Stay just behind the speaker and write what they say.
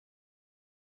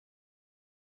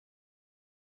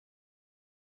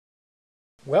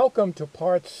Welcome to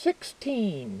part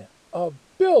 16 of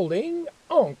Building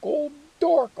Uncle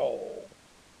Dorkel.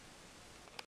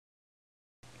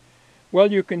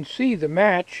 Well, you can see the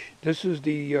match. This is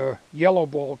the yellow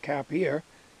ball cap here,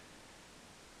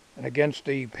 and against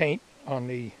the paint on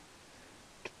the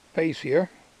face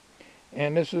here.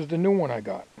 And this is the new one I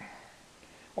got.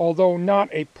 Although not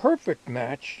a perfect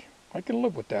match, I can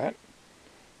live with that.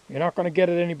 You're not going to get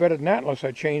it any better than that unless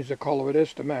I change the color of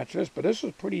this to match this, but this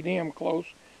is pretty damn close,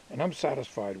 and I'm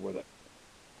satisfied with it.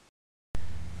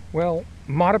 Well,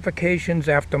 modifications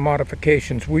after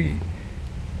modifications.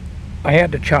 I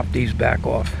had to chop these back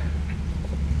off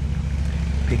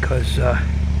because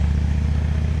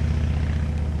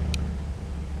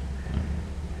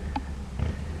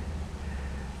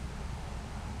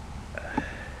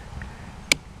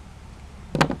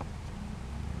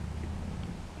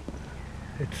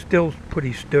it's still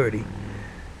pretty sturdy.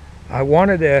 I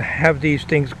wanted to have these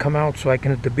things come out so I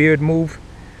can let the beard move,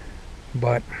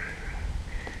 but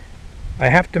I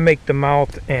have to make the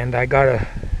mouth and I gotta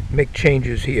make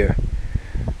changes here.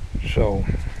 So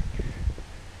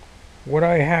what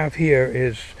I have here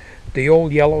is the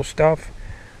old yellow stuff.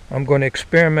 I'm going to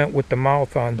experiment with the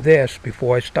mouth on this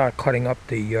before I start cutting up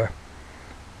the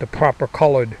proper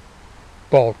colored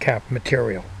ball cap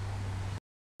material.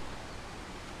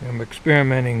 I'm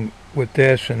experimenting with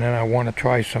this, and then I want to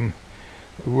try some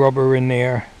rubber in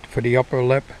there for the upper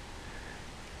lip.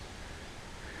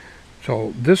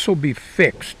 So this will be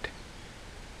fixed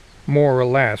more or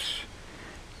less,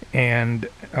 and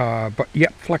but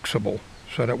yet flexible,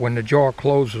 so that when the jaw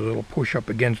closes it'll push up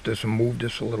against this and move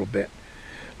this a little bit.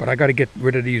 But I got to get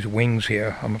rid of these wings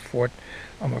here. I'm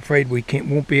afraid we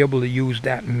won't be able to use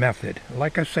that method.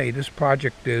 Like I say, this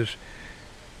project is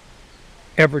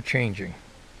ever changing,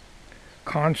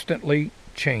 constantly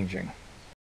changing.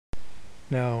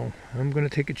 Now I'm going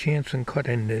to take a chance and cut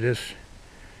into this,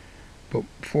 but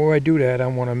before I do that I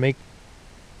want to make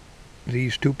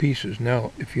these two pieces.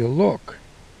 Now if you look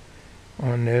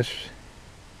on this,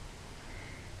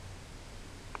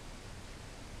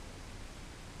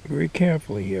 very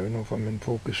carefully here, I don't know if I'm in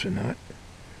focus or not,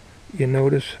 you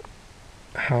notice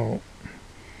how,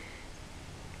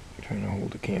 I'm trying to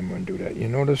hold the camera and do that, you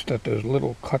notice that there's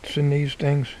little cuts in these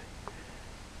things?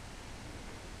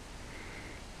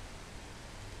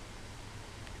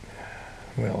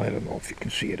 Well, I don't know if you can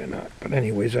see it or not, but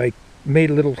anyways, I made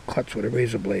little cuts with a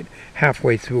razor blade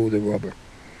halfway through the rubber,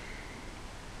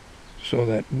 so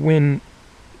that when,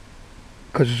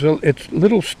 because it's a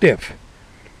little stiff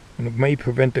and it may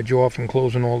prevent the jaw from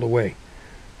closing all the way,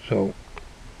 so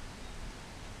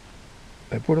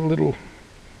I put a little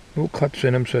cuts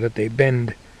in them so that they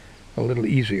bend a little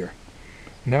easier.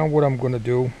 Now what I'm going to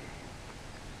do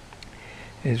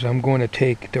is I'm going to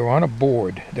take, they're on a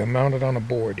board, they're mounted on a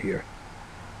board here.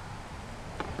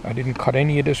 I didn't cut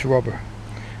any of this rubber.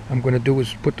 I'm going to do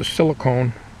is put the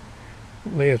silicone,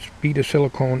 lay a bead of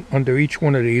silicone under each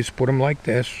one of these, put them like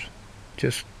this,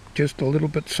 just a little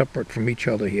bit separate from each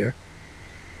other here,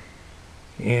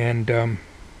 and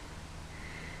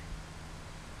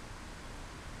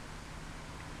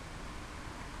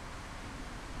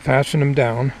fasten them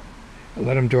down and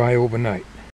let them dry overnight.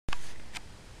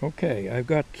 Okay, I've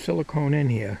got silicone in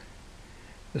here.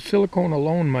 The silicone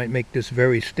alone might make this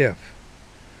very stiff,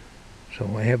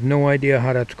 so I have no idea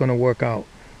how that's going to work out.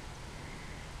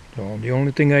 So the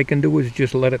only thing I can do is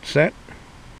just let it set.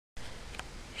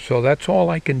 So that's all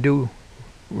I can do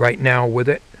right now with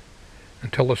it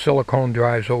until the silicone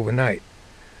dries overnight.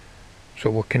 So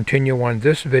we'll continue on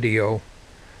this video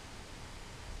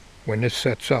when this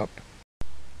sets up.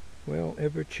 Well,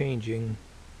 ever-changing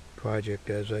project,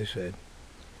 as I said.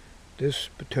 This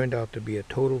turned out to be a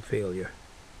total failure.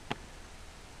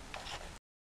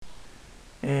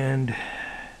 And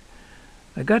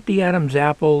I got the Adam's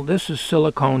apple. This is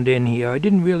siliconed in here. I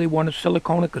didn't really want to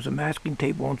silicone it because the masking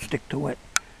tape won't stick to it,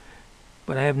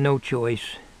 but I have no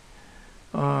choice.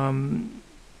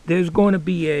 There's going to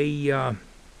be a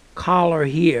collar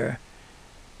here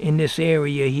in this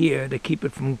area here to keep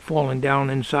it from falling down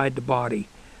inside the body.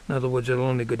 In other words, it'll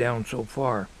only go down so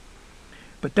far.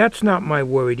 But that's not my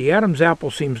worry. The Adam's apple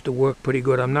seems to work pretty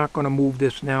good. I'm not going to move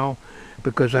this now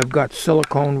because I've got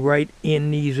silicone right in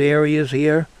these areas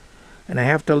here, and I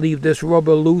have to leave this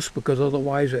rubber loose because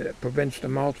otherwise it prevents the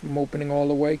mouth from opening all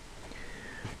the way.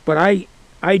 But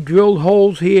I drilled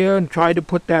holes here and tried to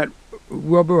put that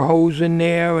rubber hose in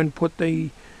there and put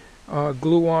the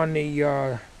glue on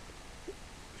the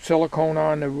silicone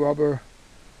on the rubber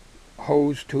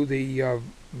hose to the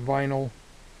vinyl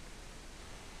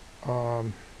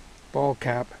ball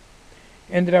cap.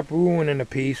 Ended up ruining a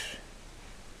piece.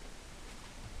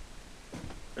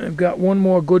 I've got one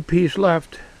more good piece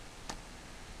left.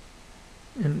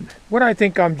 And what I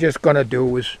think I'm just going to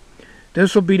do is,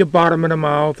 this will be the bottom of the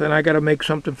mouth, and I got to make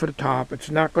something for the top. It's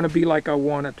not going to be like I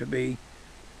want it to be.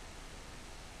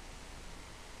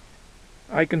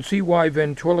 I can see why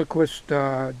ventriloquist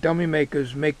dummy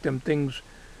makers make them things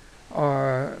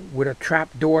with a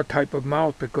trap door type of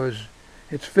mouth, because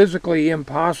it's physically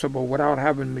impossible without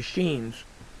having machines,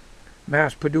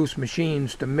 mass-produced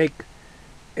machines, to make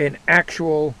an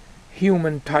actual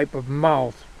human type of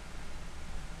mouth.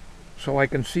 So I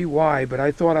can see why, but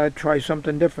I thought I'd try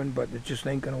something different, but it just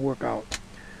ain't gonna work out.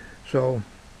 So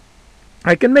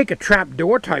I can make a trap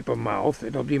door type of mouth.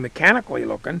 It'll be mechanically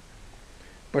looking,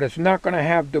 but it's not gonna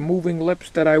have the moving lips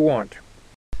that I want.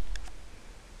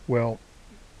 Well,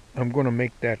 I'm gonna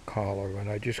make that collar, and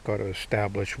I just got to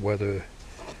establish whether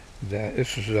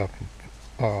this is a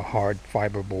hard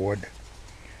fiberboard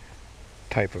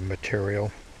type of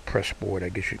material, press board I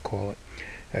guess you'd call it.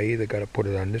 I either got to put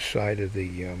it on this side of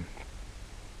the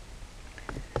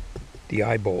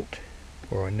eye bolt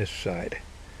or on this side,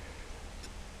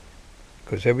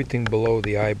 because everything below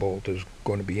the eye bolt is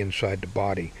going to be inside the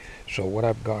body. So what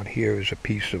I've got here is a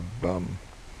piece of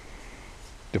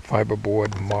the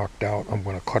fiberboard marked out. I'm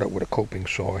going to cut it with a coping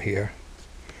saw here,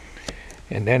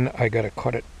 and then I got to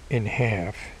cut it in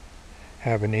half,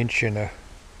 have an 1.25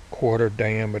 inch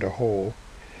diameter hole,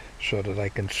 so that I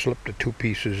can slip the two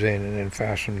pieces in and then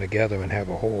fasten them together and have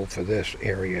a hole for this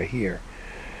area here.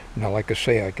 Now, like I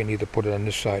say, I can either put it on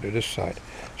this side or this side.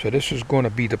 So this is going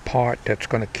to be the part that's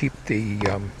going to keep the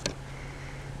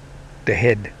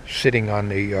head sitting on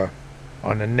the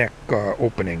neck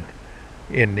opening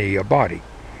in the body.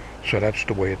 So that's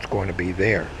the way it's going to be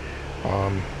there.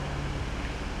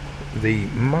 The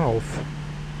mouth,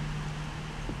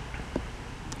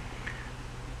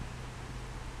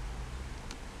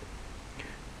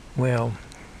 well,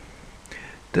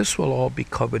 this will all be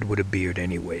covered with a beard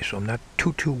anyway, so I'm not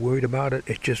too worried about it.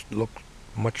 It just looked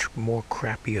much more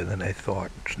crappier than I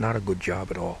thought. It's not a good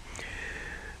job at all.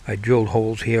 I drilled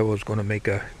holes here. I was going to make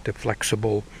the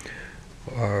flexible,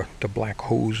 the black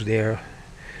hose there,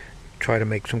 try to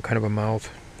make some kind of a mouth.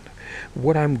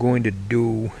 What I'm going to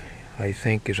do, I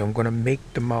think, is I'm going to make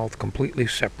the mouth completely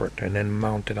separate and then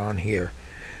mount it on here,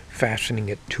 fastening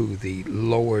it to the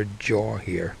lower jaw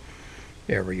here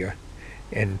area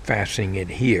and fastening it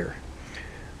here.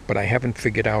 But I haven't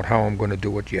figured out how I'm going to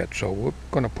do it yet, so we're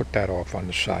going to put that off on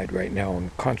the side right now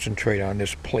and concentrate on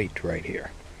this plate right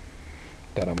here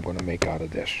that I'm going to make out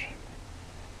of this.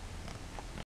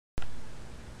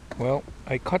 Well,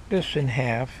 I cut this in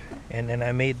half, and then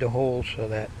I made the hole so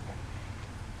that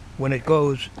when it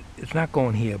goes, it's not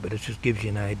going here, but it just gives you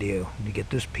an idea. You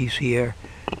get this piece here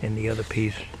and the other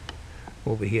piece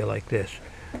over here like this.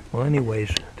 Well,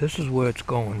 anyways, this is where it's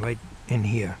going, right in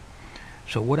here.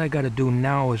 So what I got to do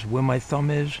now is where my thumb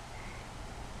is,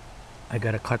 I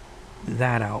got to cut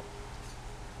that out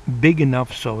big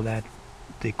enough so that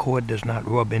the cord does not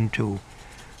rub into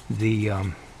the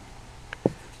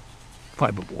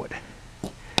fiberboard,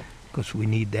 because we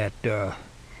need that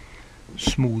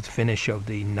smooth finish of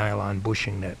the nylon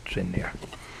bushing that's in there.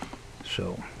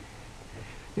 So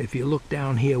if you look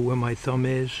down here where my thumb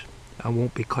is, I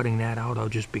won't be cutting that out. I'll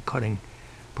just be cutting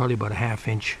probably about a 1/2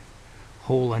 inch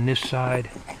hole on this side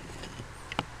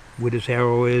where this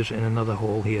arrow is, and another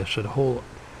hole here. So the hole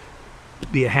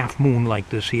be a half moon like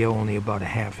this here, only about a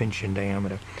 1/2 inch in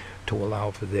diameter, to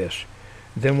allow for this.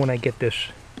 Then when I get this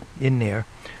in there,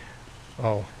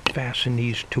 I'll fasten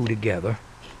these two together.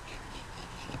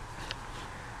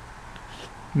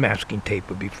 Masking tape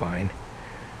would be fine.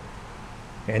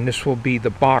 And this will be the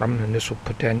bottom, and this will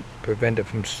prevent it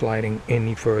from sliding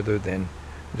any further than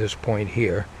this point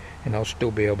here. And I'll still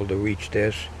be able to reach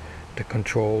this, the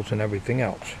controls and everything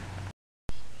else.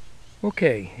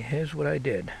 Okay, here's what I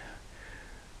did.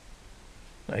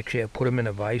 Actually, I put them in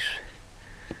a vise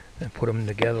and put them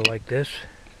together like this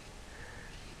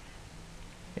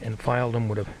and filed them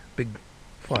with a big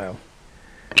file.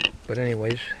 But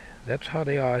anyways, that's how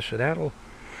they are. So that'll,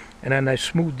 and then I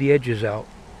smoothed the edges out.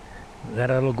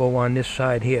 That'll go on this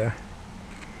side here,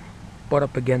 butt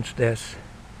up against this,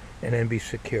 and then be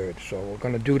secured. So we're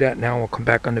going to do that now. We'll come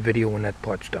back on the video when that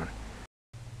part's done.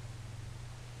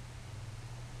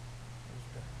 Here's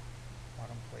the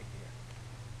bottom plate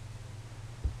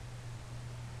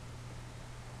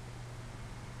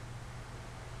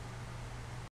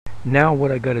here. Now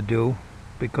what I got to do,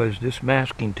 because this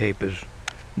masking tape is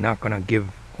not going to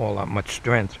give all that much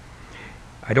strength,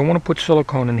 I don't want to put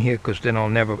silicone in here, because then I'll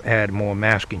never add more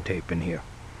masking tape in here.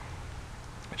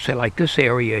 So like this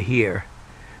area here,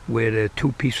 where the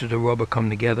two pieces of rubber come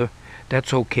together,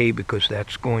 that's okay because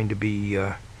that's going to be,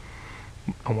 I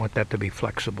want that to be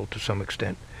flexible to some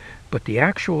extent. But the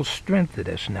actual strength of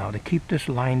this now, to keep this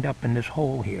lined up in this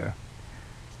hole here,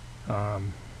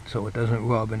 so it doesn't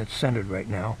rub and it's centered right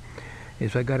now,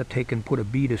 is I got to take and put a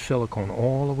bead of silicone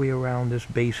all the way around this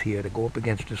base here to go up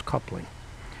against this coupling,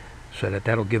 so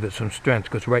that'll give it some strength,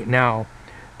 because right now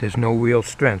there's no real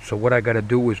strength. So what I got to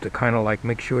do is to kind of like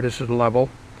make sure this is level,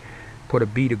 put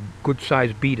a good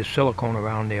sized bead of silicone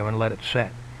around there and let it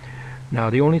set. Now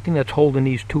the only thing that's holding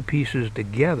these two pieces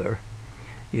together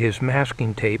is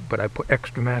masking tape, but I put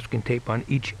extra masking tape on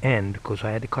each end because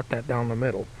I had to cut that down the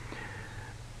middle.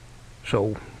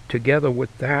 So together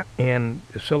with that and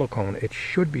the silicone, it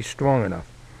should be strong enough.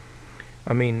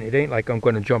 I mean, it ain't like I'm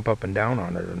going to jump up and down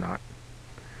on it or not.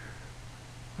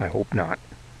 I hope not.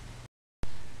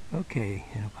 Okay,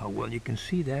 how well you can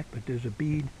see that, but there's a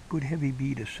bead, good heavy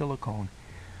bead of silicone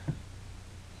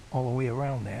all the way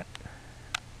around that.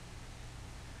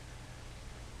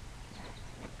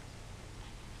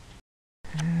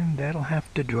 And that'll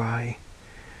have to dry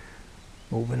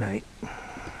overnight.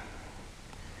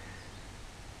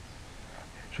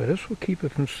 So this will keep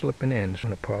it from slipping in. It's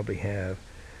going to probably have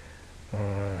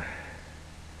a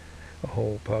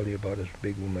hole probably about as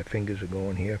big where my fingers are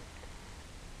going here,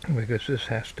 because this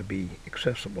has to be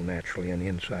accessible naturally on the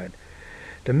inside.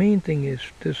 The main thing is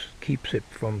this keeps it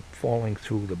from falling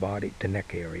through the body, the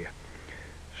neck area.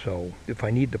 So if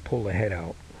I need to pull the head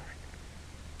out,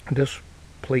 this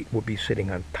plate will be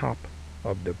sitting on top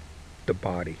of the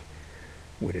body,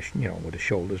 with with the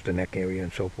shoulders, the neck area,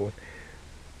 and so forth.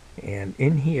 And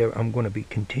in here, I'm going to be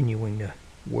continuing to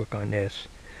work on this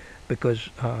because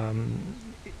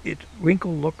its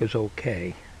wrinkle look is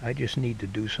okay. I just need to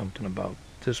do something about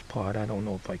this part. I don't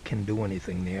know if I can do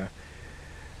anything there.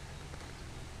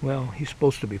 Well, he's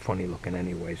supposed to be funny looking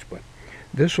anyways, but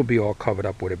this will be all covered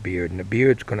up with a beard, and the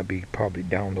beard's going to be probably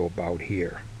down to about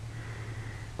here,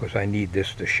 because I need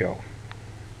this to show.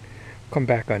 Come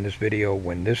back on this video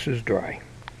when this is dry.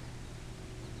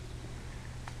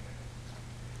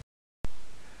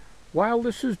 While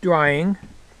this is drying,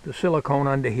 the silicone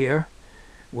under here,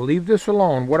 we'll leave this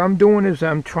alone. What I'm doing is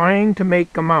I'm trying to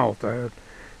make a mouth.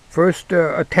 First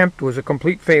attempt was a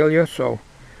complete failure, so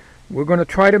we're going to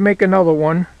try to make another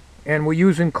one, and we're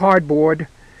using cardboard,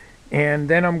 and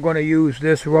then I'm going to use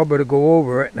this rubber to go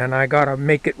over it, and I got to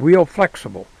make it real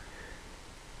flexible.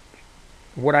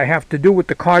 What I have to do with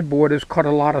the cardboard is cut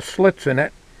a lot of slits in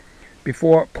it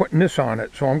before putting this on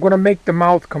it. So I'm going to make the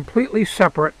mouth completely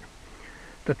separate,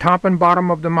 the top and bottom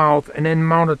of the mouth, and then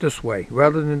mount it this way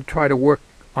rather than try to work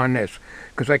on this,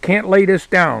 because I can't lay this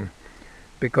down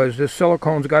because this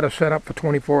silicone's got to set up for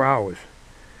 24 hours.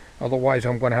 Otherwise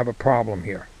I'm going to have a problem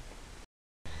here.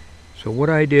 So what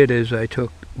I did is I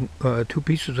took 2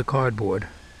 pieces of cardboard,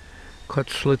 cut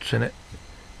slits in it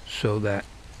so that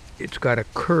it's got a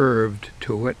curved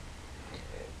to it.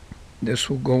 This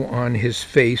will go on his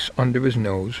face under his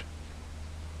nose,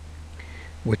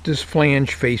 with this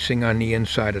flange facing on the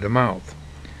inside of the mouth.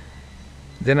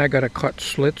 Then I got to cut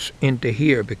slits into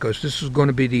here because this is going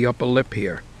to be the upper lip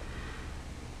here.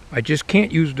 I just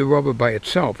can't use the rubber by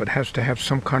itself. It has to have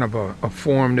some kind of a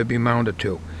form to be mounted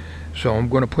to. So I'm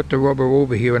going to put the rubber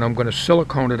over here and I'm going to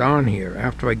silicone it on here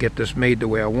after I get this made the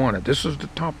way I want it. This is the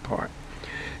top part.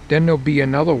 Then there'll be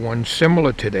another one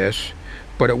similar to this,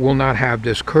 but it will not have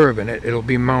this curve in it. It'll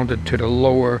be mounted to the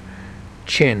lower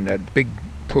chin, that big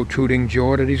protruding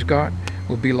jaw that he's got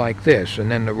will be like this, and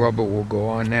then the rubber will go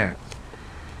on that.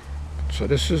 So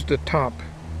this is the top.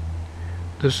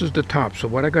 This is the top. So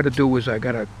what I got to do is I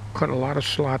got to cut a lot of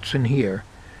slots in here,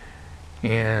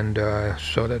 and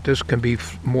so that this can be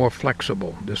more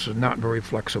flexible. This is not very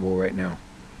flexible right now.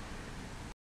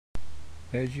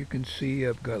 As you can see,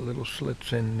 I've got little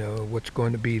slits in what's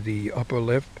going to be the upper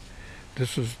lip.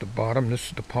 This is the bottom. This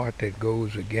is the part that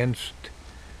goes against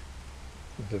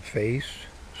the face,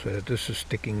 so that this is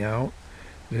sticking out.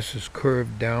 This is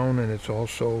curved down, and it's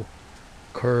also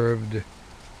curved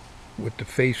with the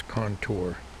face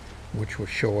contour, which will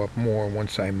show up more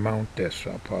once I mount this.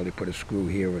 I'll probably put a screw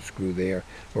here or a screw there.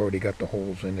 I've already got the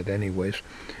holes in it anyways.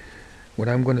 What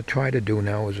I'm going to try to do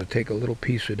now is to take a little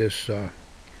piece of this,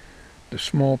 the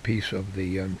small piece of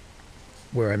the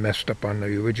where I messed up on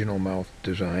the original mouth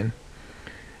design,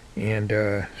 and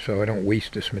so I don't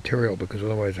waste this material, because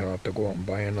otherwise I'll have to go out and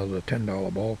buy another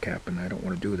 $10 ball cap, and I don't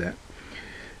want to do that.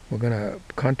 We're going to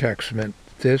contact cement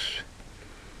this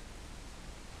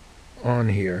on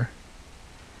here,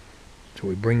 so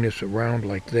we bring this around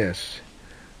like this,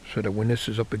 so that when this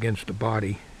is up against the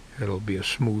body, it'll be a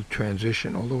smooth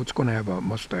transition, although it's going to have a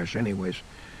mustache anyways.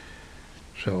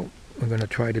 So I'm going to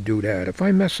try to do that. If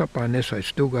I mess up on this, I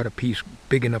still got a piece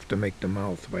big enough to make the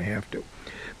mouth if I have to.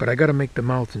 But I got to make the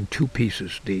mouth in two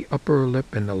pieces, the upper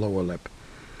lip and the lower lip.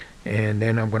 And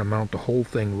then I'm going to mount the whole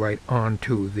thing right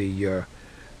onto the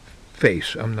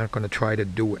face. I'm not going to try to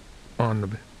do it on the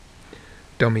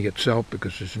dummy itself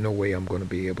because there's no way I'm going to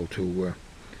be able to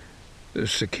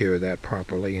secure that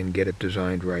properly and get it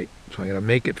designed right. So I got to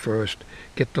make it first,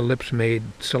 get the lips made,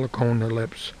 silicone the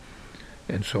lips,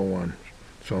 and so on.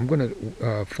 So I'm going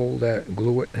to fold that,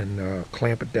 glue it, and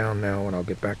clamp it down now, and I'll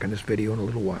get back in this video in a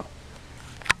little while.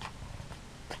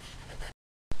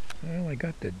 Well, I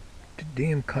got the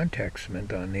damn contact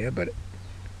cement on there, but it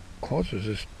causes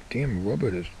this damn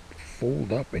rubber to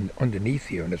fold up and underneath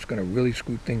here, and it's going to really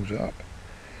screw things up.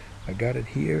 I got it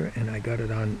here, and I got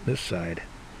it on this side.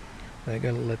 I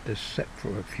got to let this set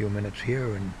for a few minutes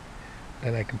here, and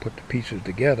then I can put the pieces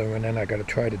together, and then I got to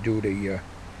try to do the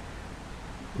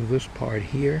this part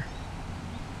here,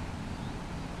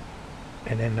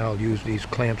 and then I'll use these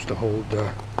clamps to hold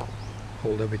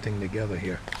everything together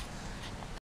here.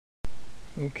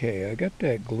 Okay, I got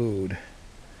that glued,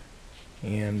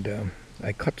 and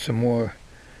I cut some more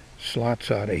slots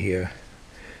out of here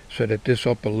so that this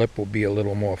upper lip will be a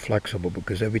little more flexible,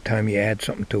 because every time you add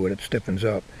something to it, it stiffens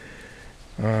up.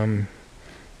 I'm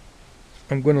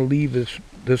going to leave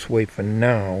this way for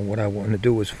now. What I want to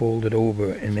do is fold it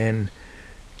over, and then,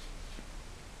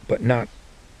 but not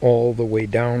all the way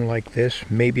down like this.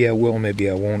 Maybe I will, maybe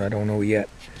I won't, I don't know yet,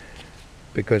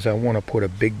 because I want to put a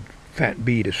big fat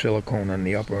bead of silicone on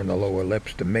the upper and the lower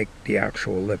lips to make the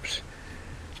actual lips.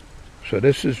 So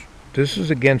this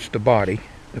is against the body,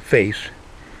 the face.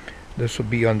 This will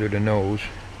be under the nose.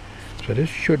 So this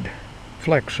should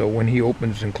flex, so when he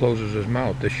opens and closes his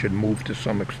mouth, this should move to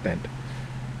some extent.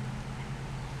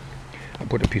 I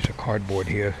put a piece of cardboard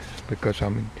here because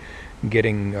I'm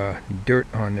getting dirt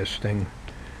on this thing,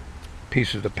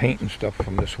 pieces of paint and stuff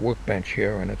from this workbench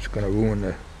here, and it's going to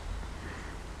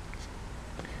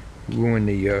ruin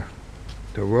the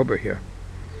rubber here.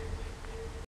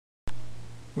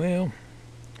 Well,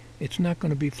 it's not going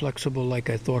to be flexible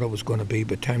like I thought it was going to be.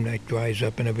 By the time that dries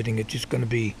up and everything, it's just going to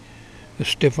be a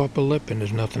stiff upper lip, and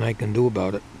there's nothing I can do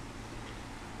about it.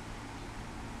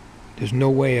 There's no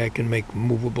way I can make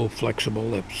movable, flexible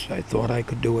lips. I thought I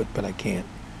could do it, but I can't.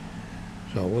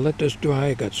 So we'll let this dry.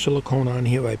 I got silicone on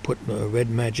here. I put a red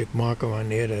magic marker on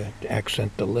there to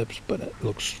accent the lips, but it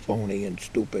looks phony and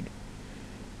stupid.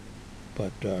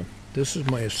 But this is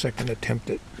my second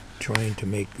attempt at trying to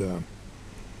make the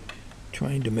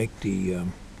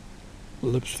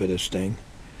lips for this thing.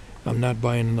 I'm not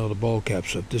buying another ball cap,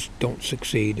 so if this don't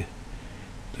succeed,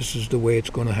 this is the way it's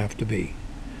going to have to be.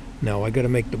 Now I got to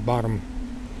make the bottom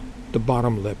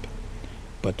lip,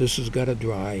 but this has got to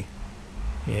dry,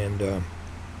 and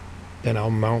then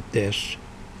I'll mount this,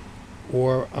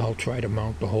 or I'll try to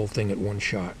mount the whole thing at one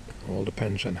shot. All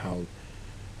depends on how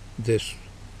this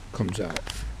comes out.